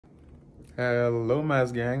Hello,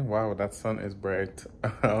 Maz gang. Wow, that sun is bright.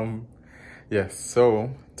 Yes, so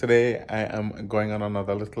today I am going on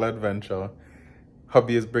another little adventure.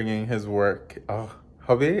 Hubby is bringing his work.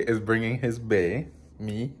 Hubby is bringing his bae,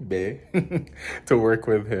 to work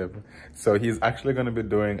with him. So he's actually going to be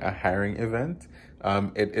doing a hiring event.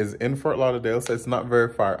 It is in Fort Lauderdale, so it's not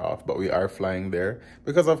very far off, but we are flying there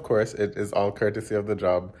because, of course, it is all courtesy of the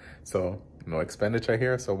job. So no expenditure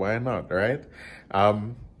here, so why not, right?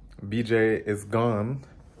 BJ is gone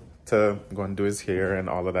to go and do his hair and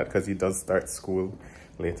all of that because he does start school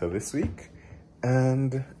later this week.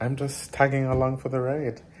 And I'm just tagging along for the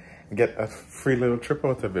ride. Get a free little trip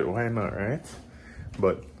out of it, why not, right?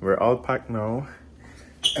 But we're all packed now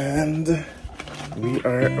and we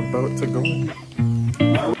are about to go.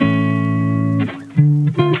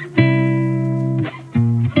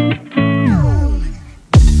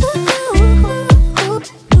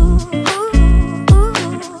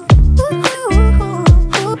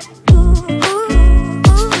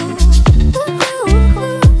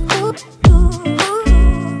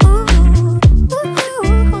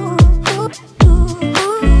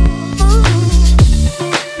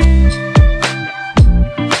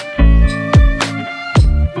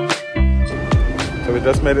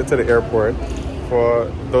 Just made it to the airport.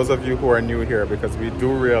 For those of you who are new here, because we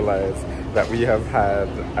do realize that we have had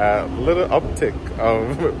a little uptick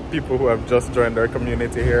of people who have just joined our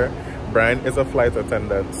community here. Brian is a flight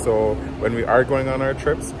attendant, so when we are going on our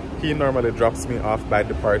trips, he normally drops me off by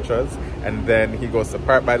departures and then he goes to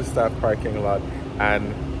park by the staff parking lot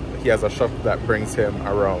and he has a shuttle that brings him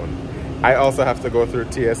around. I also have to go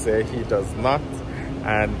through TSA, he does not.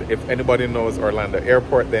 And if anybody knows Orlando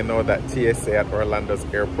Airport, they know that TSA at Orlando's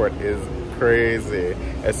airport is crazy,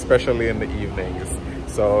 especially in the evenings.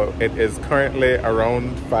 So it is currently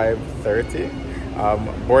around 5:30.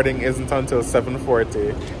 Boarding isn't until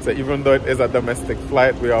 7:40. So even though it is a domestic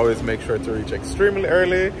flight, we always make sure to reach extremely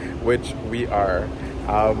early, which we are.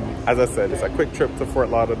 As I said, it's a quick trip to Fort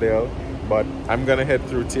Lauderdale, but I'm gonna head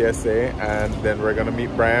through TSA and then we're gonna meet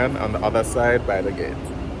Brian on the other side by the gate.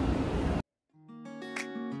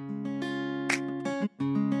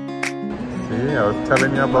 I was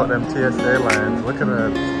telling you about them TSA lines. Look at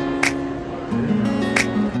that.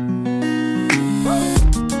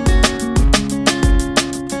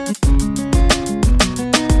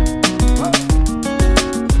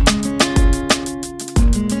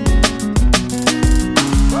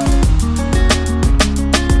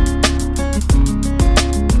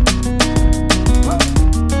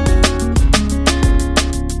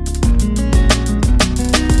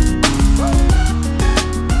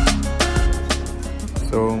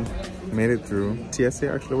 Made it through.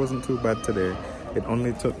 TSA actually wasn't too bad today. It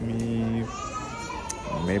only took me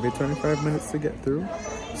maybe 25 minutes to get through.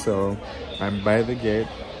 So I'm by the gate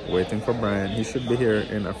waiting for Brian. He should be here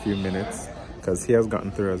in a few minutes because he has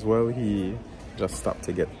gotten through as well. He just stopped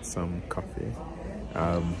to get some coffee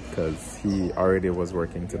because he already was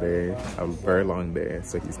working today, a very long day,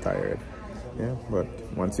 so he's tired. Yeah, but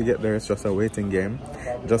once you get there, it's just a waiting game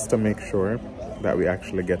just to make sure that we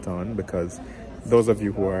actually get on, because those of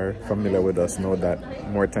you who are familiar with us know that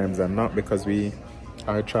more times than not, because we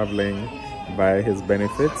are traveling by his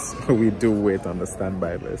benefits, we do wait on the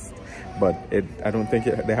standby list. But I don't think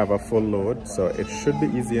they have a full load, so it should be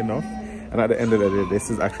easy enough. And at the end of the day, this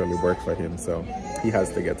is actually work for him, so he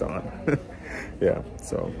has to get on. Yeah,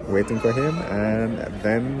 so waiting for him, and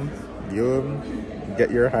then you get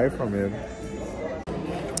your high from him.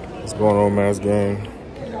 What's going on, Maz gang?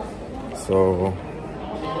 So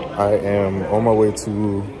I am on my way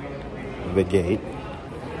to the gate.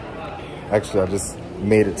 Actually, I just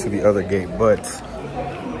made it to the other gate, but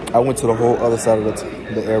I went to the whole other side of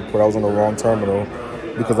the airport. I was on the wrong terminal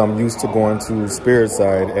because I'm used to going to Spirit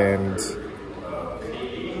side, and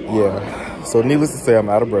yeah. So needless to say, I'm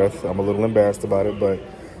out of breath. I'm a little embarrassed about it, but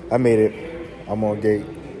I made it. I'm on gate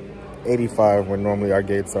 85 when normally our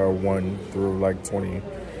gates are 1 through like 20,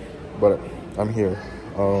 but I'm here.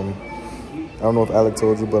 I don't know if Alec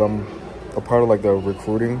told you, but I'm a part of like the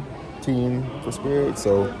recruiting team for Spirit.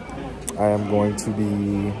 So I am going to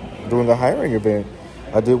be doing a hiring event.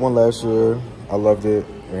 I did one last year. I loved it,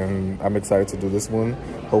 and I'm excited to do this one.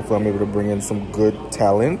 Hopefully I'm able to bring in some good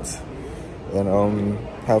talent and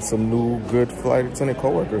have some new good flight attendant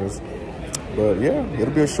coworkers. But yeah,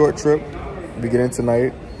 it'll be a short trip. Beginning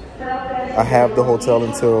tonight. I have the hotel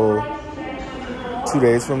until 2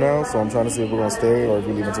 days from now, so I'm trying to see if we're gonna stay or if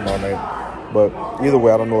we're leaving tomorrow night. But either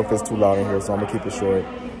way, I don't know if it's too loud in here, so I'm gonna keep it short.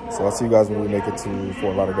 So I'll see you guys when we make it to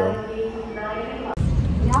Fort Lauderdale.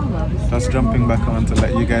 Just jumping back on to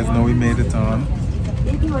let you guys know we made it on.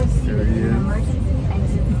 Here he is.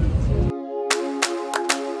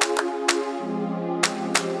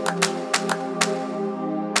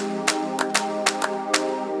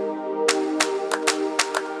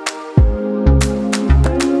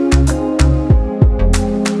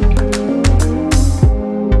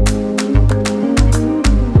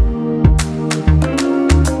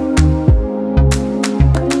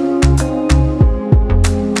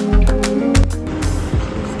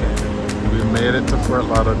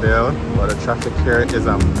 Traffic here is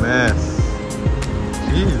a mess.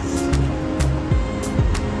 Jeez.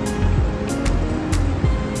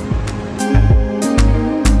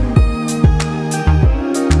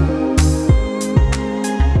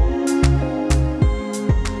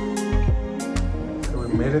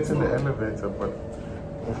 Made it to the elevator, but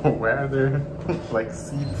why are there like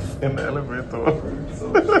seats in the elevator? Oh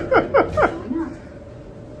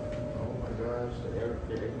my gosh, the air.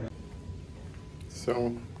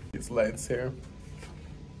 So these lights here.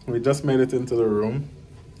 We just made it into the room.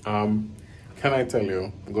 Can I tell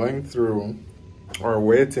you, going through or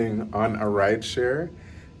waiting on a ride share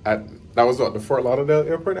at that was what, the Fort Lauderdale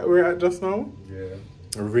airport that we were at just now? Yeah.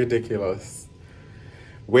 Ridiculous.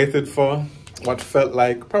 Waited for what felt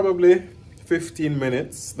like probably 15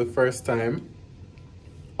 minutes the first time,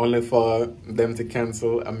 only for them to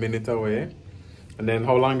cancel a minute away. And then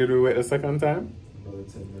how long did we wait the second time? Another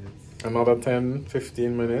 10 minutes. Another 10,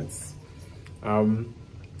 15 minutes.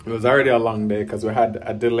 It was already a long day because we had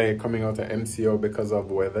a delay coming out of MCO because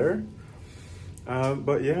of weather.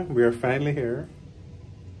 But yeah, we are finally here.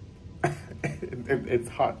 It's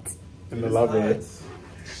hot in the lobby. Hot.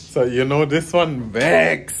 So you know this one,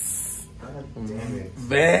 Vex.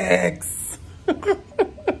 Vex.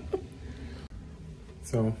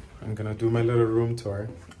 So I'm gonna do my little room tour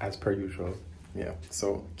as per usual. Yeah,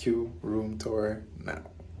 so cue room tour now.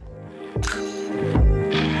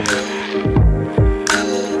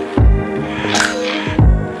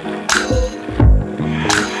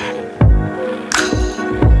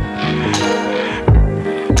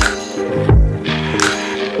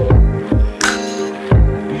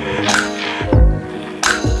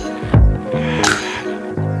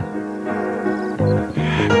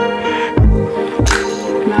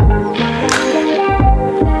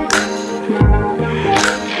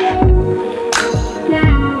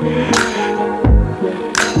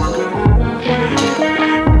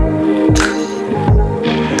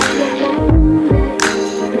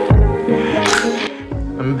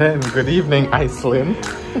 Good evening, Iceland.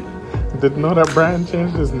 Didn't know that Brian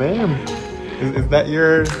changed his name. Is that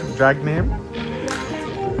your drag name?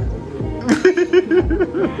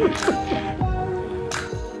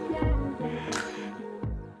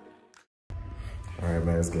 Alright,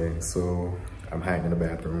 Maz gang. So I'm hanging in the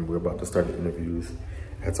bathroom. We're about to start the interviews.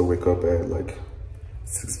 I had to wake up at like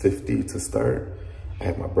 6:50 to start. I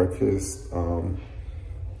had my breakfast. I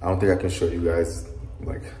don't think I can show you guys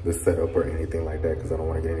like the setup or anything like that because I don't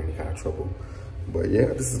want to get in any kind of trouble. But yeah,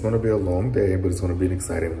 this is going to be a long day, but it's going to be an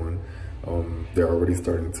exciting one. They're already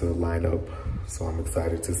starting to line up, so I'm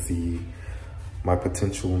excited to see my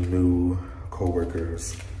potential new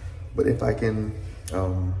co-workers. But if I can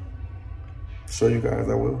show you guys,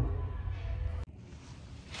 I will.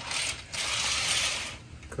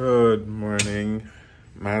 Good morning,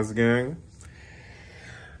 Maz gang.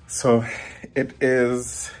 So it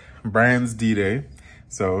is Brian's D-Day.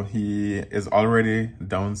 So he is already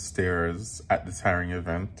downstairs at this hiring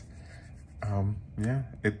event. Yeah,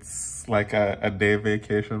 it's like a day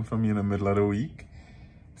vacation for me in the middle of the week.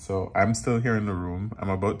 So I'm still here in the room. I'm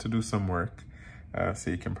about to do some work.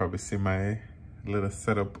 So you can probably see my little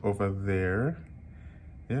setup over there.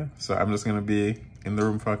 Yeah, so I'm just gonna be in the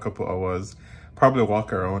room for a couple hours. Probably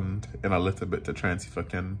walk around in a little bit to try and see if I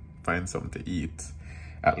can find something to eat.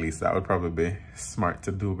 At least that would probably be smart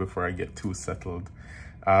to do before I get too settled.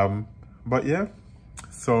 But yeah,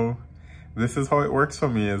 so this is how it works for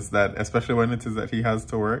me, is that especially when it is that he has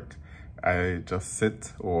to work, I just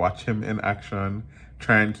sit, watch him in action,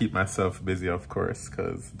 try and keep myself busy, of course,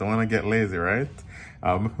 because don't want to get lazy, right?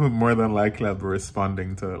 More than likely I'll be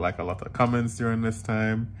responding to like a lot of comments during this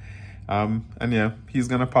time. And yeah, he's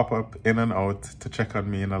gonna pop up in and out to check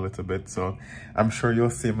on me in a little bit, so I'm sure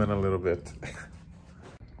you'll see him in a little bit.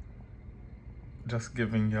 Just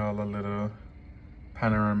giving y'all a little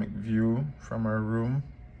panoramic view from our room.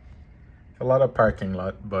 A lot of parking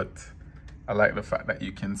lot, but I like the fact that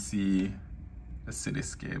you can see the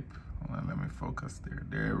cityscape. Hold on, let me focus there.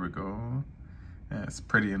 There we go. Yeah, it's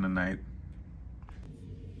pretty in the night.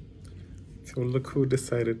 So look who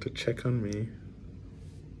decided to check on me.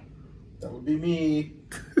 That would be me.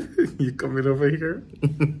 You coming over here?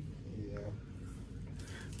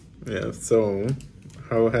 Yeah, so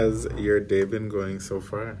how has your day been going so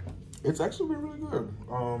far? It's actually been really good.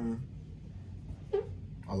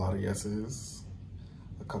 A lot of yeses,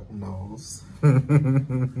 a couple no's.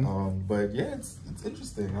 But yeah, it's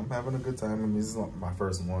interesting. I'm having a good time. I mean, this is not my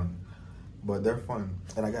first one, but they're fun.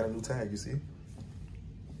 And I got a new tag, you see?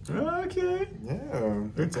 Okay. Yeah.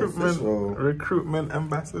 Recruitment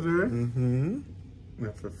ambassador. Mm-hmm. I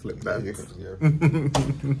have to flip that. Yeah.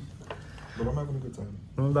 But I'm having a good time.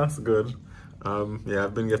 Well, that's good. Yeah,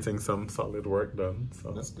 I've been getting some solid work done,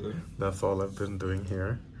 so That's good. that's all I've been doing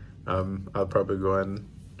here. I'll probably go and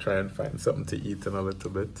try and find something to eat in a little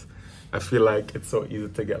bit. I feel like it's so easy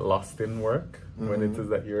to get lost in work when it is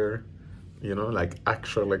that you're, you know, like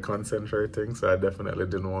actually concentrating. So I definitely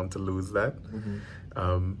didn't want to lose that.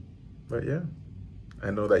 But yeah,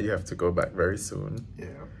 I know that you have to go back very soon. Yeah,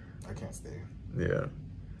 I can't stay. Yeah.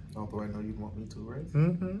 Although I know you'd want me to,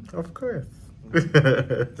 right? Of course. All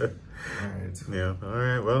right. Yeah. All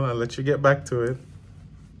right. Well, I'll let you get back to it.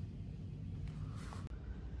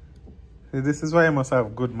 This is why you must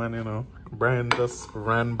have good man, you know. Brian just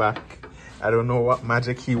ran back. I don't know what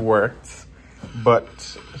magic he worked,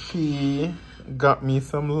 but he got me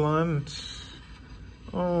some lunch.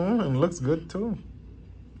 Oh, and looks good too.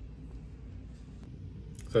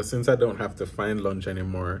 So since I don't have to find lunch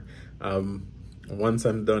anymore, once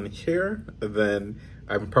I'm done here, then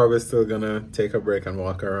I'm probably still gonna take a break and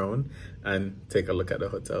walk around and take a look at the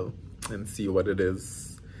hotel and see what it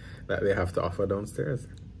is that they have to offer downstairs.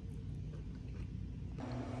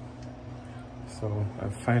 So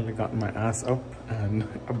I've finally gotten my ass up and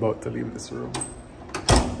about to leave this room.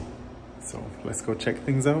 So let's go check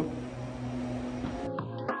things out.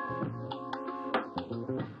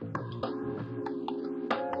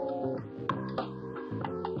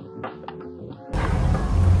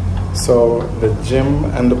 So the gym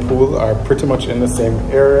and the pool are pretty much in the same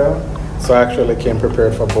area. So I actually came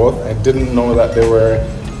prepared for both. I didn't know that they were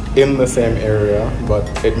in the same area, but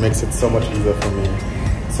it makes it so much easier for me.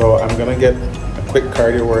 So I'm gonna get a quick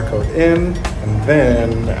cardio workout in, and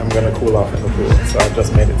then I'm gonna cool off in the pool. So I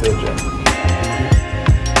just made it to the gym.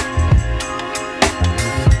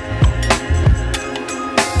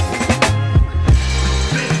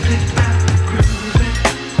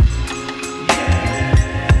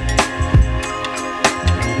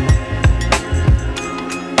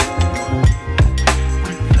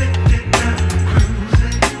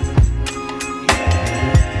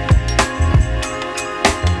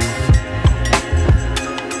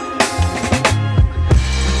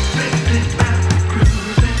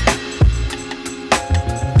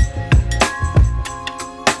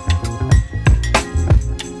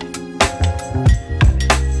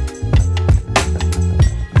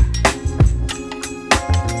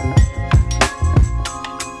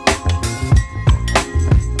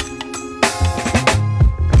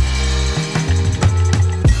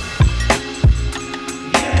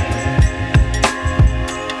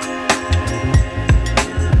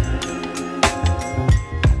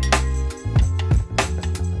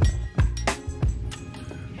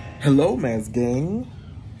 Hello, Maz gang.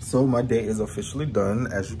 So my day is officially done.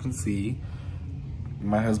 As you can see,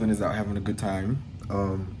 my husband is out having a good time.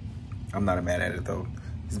 I'm not mad at it though.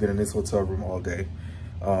 He's been in this hotel room all day.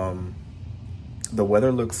 The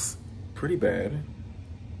weather looks pretty bad.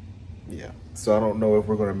 Yeah, so I don't know if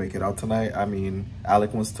we're gonna make it out tonight. I mean,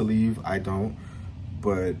 Alec wants to leave, I don't,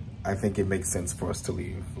 but I think it makes sense for us to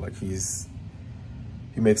leave. Like he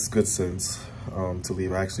makes good sense to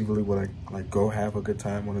leave. I actually really want to like go have a good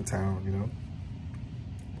time on the town, you know.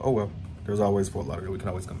 Oh well, there's always Fort Lauderdale. We can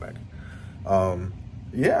always come back.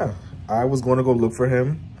 Yeah, I was going to go look for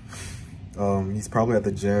him. He's probably at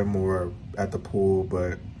the gym or at the pool,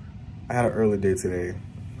 but I had an early day today,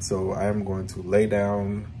 so I am going to lay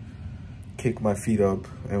down, kick my feet up,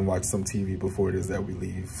 and watch some TV before it is that we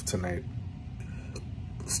leave tonight.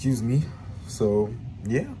 Excuse me. So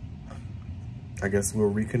yeah, I guess we'll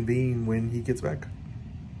reconvene when he gets back.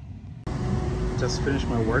 Just finished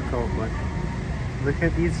my workout, but look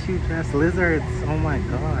at these huge ass lizards. Oh my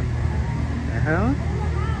god. The hell?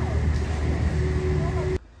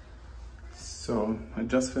 So I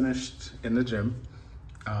just finished in the gym.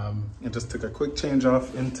 I just took a quick change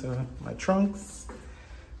off into my trunks.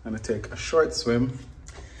 I'm gonna take a short swim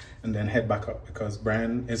and then head back up because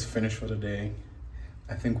Brian is finished for the day.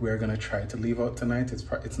 I think we're gonna try to leave out tonight.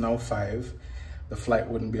 It's now 5. The flight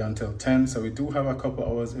wouldn't be until 10, so we do have a couple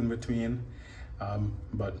hours in between.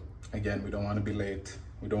 But again, we don't want to be late.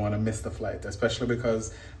 We don't want to miss the flight, especially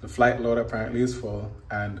because the flight load apparently is full.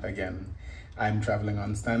 And again, I'm traveling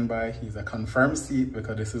on standby. He's a confirmed seat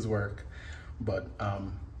because this is work, but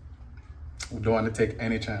we don't want to take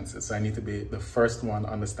any chances. So I need to be the first one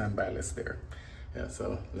on the standby list there. Yeah,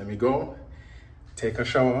 so let me go, take a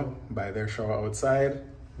shower, buy their shower outside,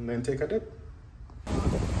 and then take a dip.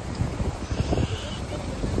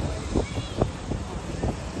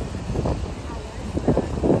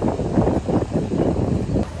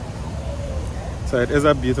 So it is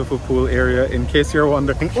a beautiful pool area, in case you're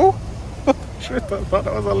wondering. Oh, shit, I thought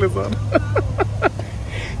that was a lizard.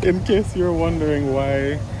 In case you're wondering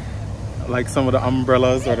why like some of the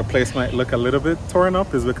umbrellas or the place might look a little bit torn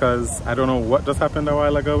up is because I don't know what just happened a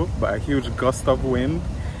while ago, but a huge gust of wind,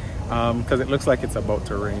 because it looks like it's about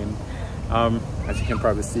to rain. As you can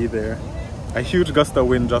probably see there, a huge gust of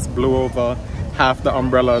wind just blew over half the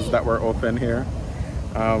umbrellas that were open here.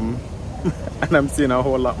 And I'm seeing a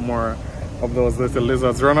whole lot more of those little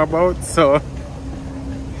lizards run about, so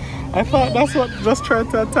I thought that's what just tried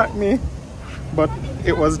to attack me, but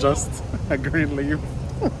it was just a green leaf.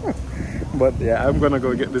 But yeah, I'm gonna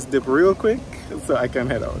go get this dip real quick so I can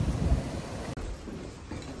head out.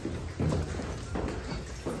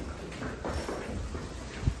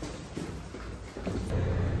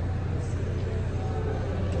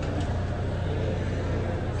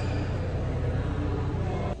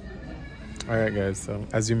 Alright guys, so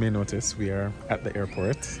as you may notice, we are at the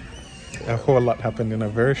airport. A whole lot happened in a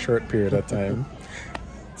very short period of time.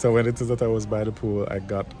 So when it is that I was by the pool, I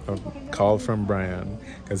got a call from Brian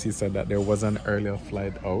because he said that there was an earlier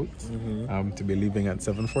flight out to be leaving at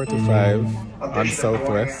 7:45 on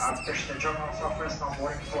Southwest.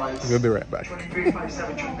 We'll be right back.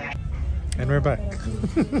 And we're back.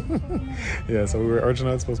 Yeah, so we were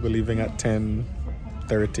originally supposed to be leaving at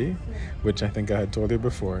 10:30, which I think I had told you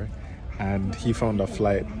before. And he found a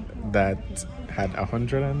flight that had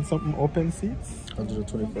 100 and something open seats.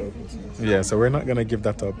 125 open seats. Yeah, so we're not gonna give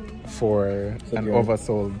that up for an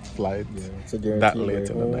oversold flight that late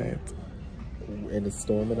in the night. And it's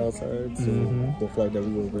storming outside, so the flight that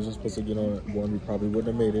we were originally supposed to get on, one, we probably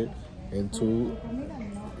wouldn't have made it, and two,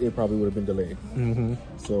 it probably would have been delayed.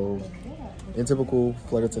 So in typical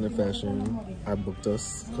flight attendant fashion, I booked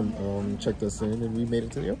us, checked us in, and we made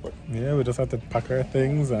it to the airport. Yeah, we just had to pack our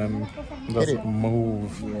things and just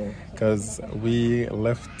move. Because we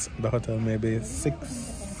left the hotel maybe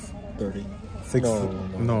 6:30.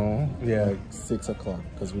 No, yeah. Like 6 o'clock,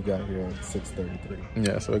 because we got here at 6:33.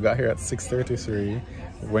 Yeah, so we got here at 6:33,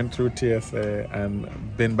 went through TSA, and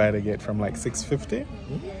been by the gate from like 6:50.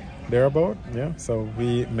 Thereabout, yeah. So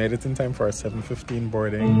we made it in time for our 7:15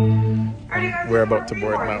 boarding. We're about to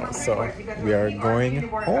board now, so we are going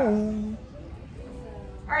home.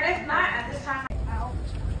 Or if not, at this time.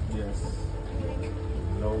 Yes.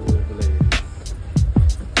 No delays.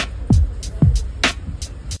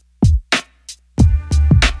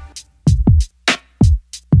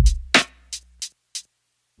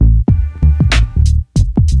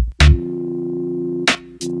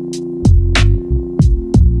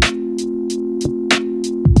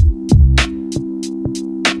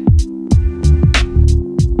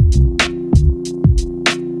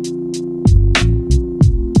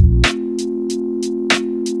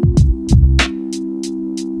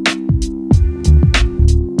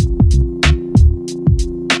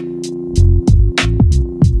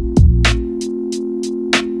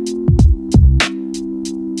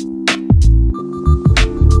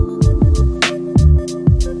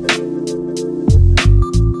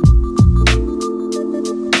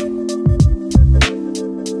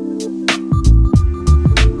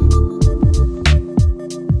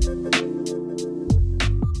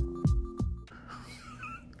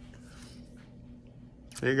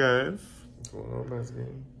 Hey guys. What's going on,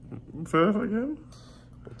 Mazelins? Say that again?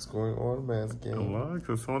 What's going on, Mazelins? Alex,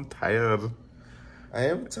 I'm so tired. I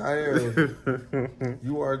am tired.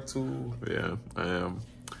 You are too. Yeah, I am.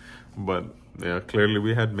 But yeah, clearly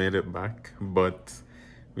we had made it back. But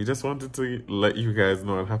we just wanted to let you guys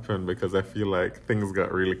know what happened because I feel like things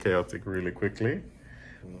got really chaotic really quickly.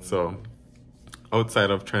 So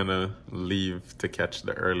outside of trying to leave to catch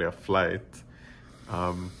the earlier flight,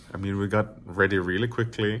 I mean, we got ready really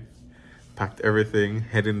quickly, packed everything,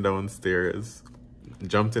 heading downstairs,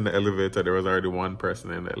 jumped in the elevator. There was already one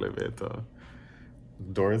person in the elevator.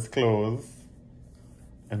 Doors closed,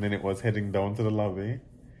 and then it was heading down to the lobby.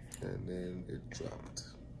 And then it dropped.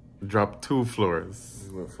 Dropped 2 floors.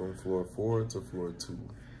 We went from floor 4 to floor 2.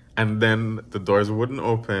 And then the doors wouldn't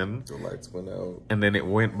open. The lights went out. And then it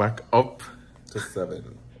went back up. To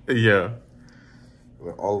 7. Yeah. We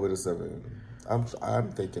went all the way to 7. I'm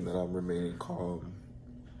thinking that I'm remaining calm,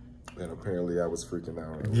 and apparently I was freaking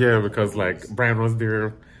out. Yeah, because like Brian was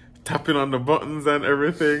there tapping on the buttons and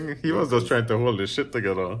everything. He was just trying to hold his shit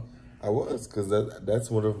together. I was, because that's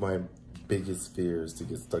one of my biggest fears, to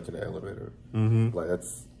get stuck in the elevator.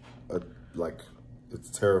 Like it's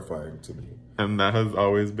terrifying to me. And that has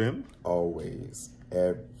always been? Always.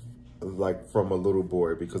 And like from a little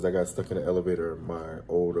boy, because I got stuck in the elevator in my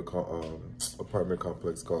old apartment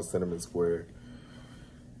complex called Cinnamon Square.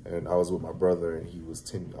 And I was with my brother, and he was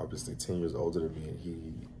obviously 10 years older than me, and he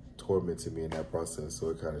tormented me in that process. So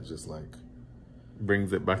it kind of just like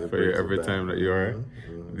brings it back It for you brings it every back. time that you are.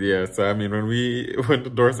 Mhm. Yeah, so I mean, when the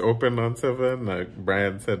doors opened on 7, like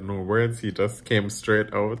Brian said no words, he just came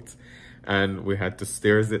straight out, and we had to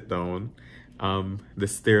stairs it down. The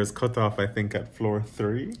stairs cut off, I think, at floor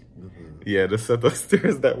 3. Yeah, the set of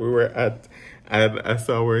stairs that we were at, and I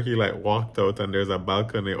saw where he like walked out, and there's a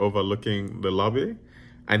balcony overlooking the lobby.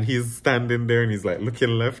 And he's standing there and he's like looking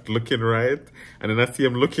left, looking right. And then I see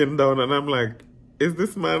him looking down and I'm like, is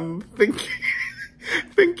this man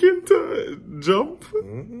thinking to jump?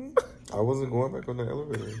 I wasn't going back on the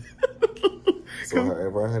elevator. So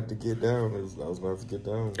however I had to get down, I was going to have to get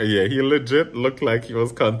down. Yeah, he legit looked like he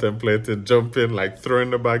was contemplating jumping, like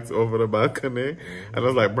throwing the bags over the balcony. And I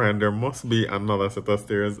was like, Brian, there must be another set of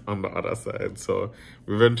stairs on the other side. So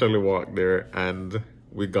we eventually walked there and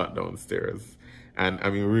we got downstairs. And I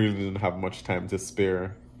mean, we really didn't have much time to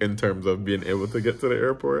spare in terms of being able to get to the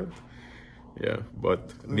airport. Yeah,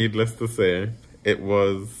 but needless to say, it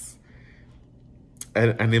was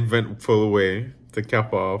an eventful way to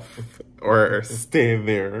cap off or stay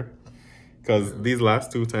there. Because these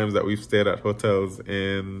last 2 times that we've stayed at hotels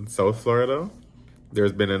in South Florida,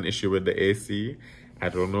 there's been an issue with the AC. I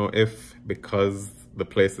don't know if because the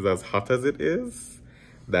place is as hot as it is,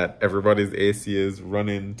 that everybody's AC is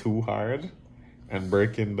running too hard and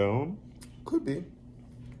breaking down. Could be.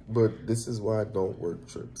 But this is why I don't work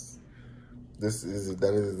trips. That is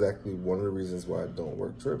exactly one of the reasons why I don't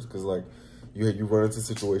work trips. Because like you run into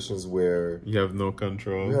situations where you have no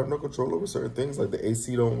control. You have no control over certain things, like the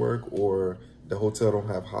AC don't work or the hotel don't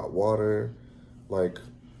have hot water. Like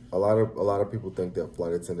a lot of people think that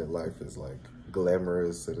flight attendant life is like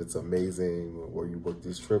glamorous and it's amazing where you work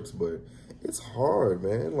these trips, but it's hard,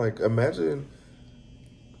 man. Like imagine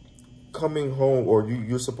coming home, or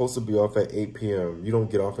you're supposed to be off at 8 p.m. You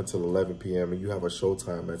don't get off until 11 p.m. and you have a show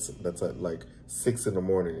time that's at like 6 in the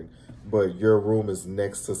morning, but your room is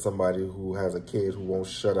next to somebody who has a kid who won't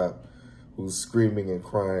shut up, who's screaming and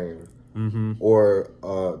crying, or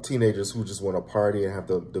teenagers who just want to party and have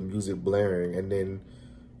the music blaring, and then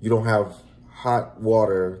you don't have hot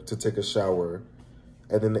water to take a shower,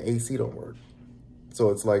 and then the AC don't work. So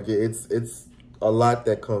it's like it's a lot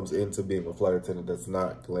that comes into being a flight attendant that's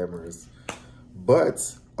not glamorous,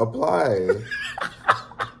 but apply.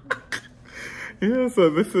 Yeah, so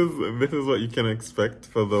this is what you can expect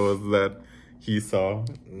for those that he saw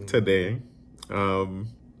today,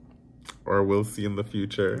 or will see in the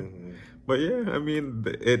future. But yeah, I mean,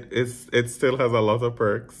 it still has a lot of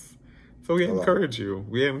perks. So we encourage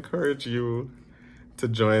you to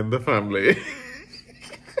join the family.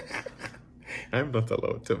 I'm not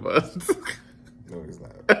allowed to, but no, he's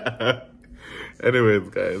not. Anyways,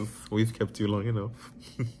 guys, we've kept you long enough.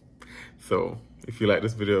 So if you like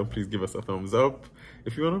this video, please give us a thumbs up.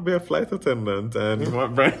 If you want to be a flight attendant and you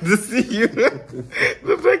want Brian to see you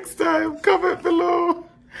the next time, comment below.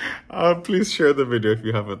 Please share the video if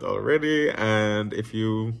you haven't already, and if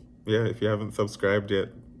you haven't subscribed yet,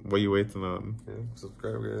 what are you waiting on? Yeah,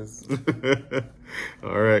 subscribe, guys.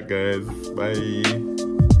 All right, guys.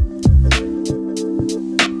 Bye.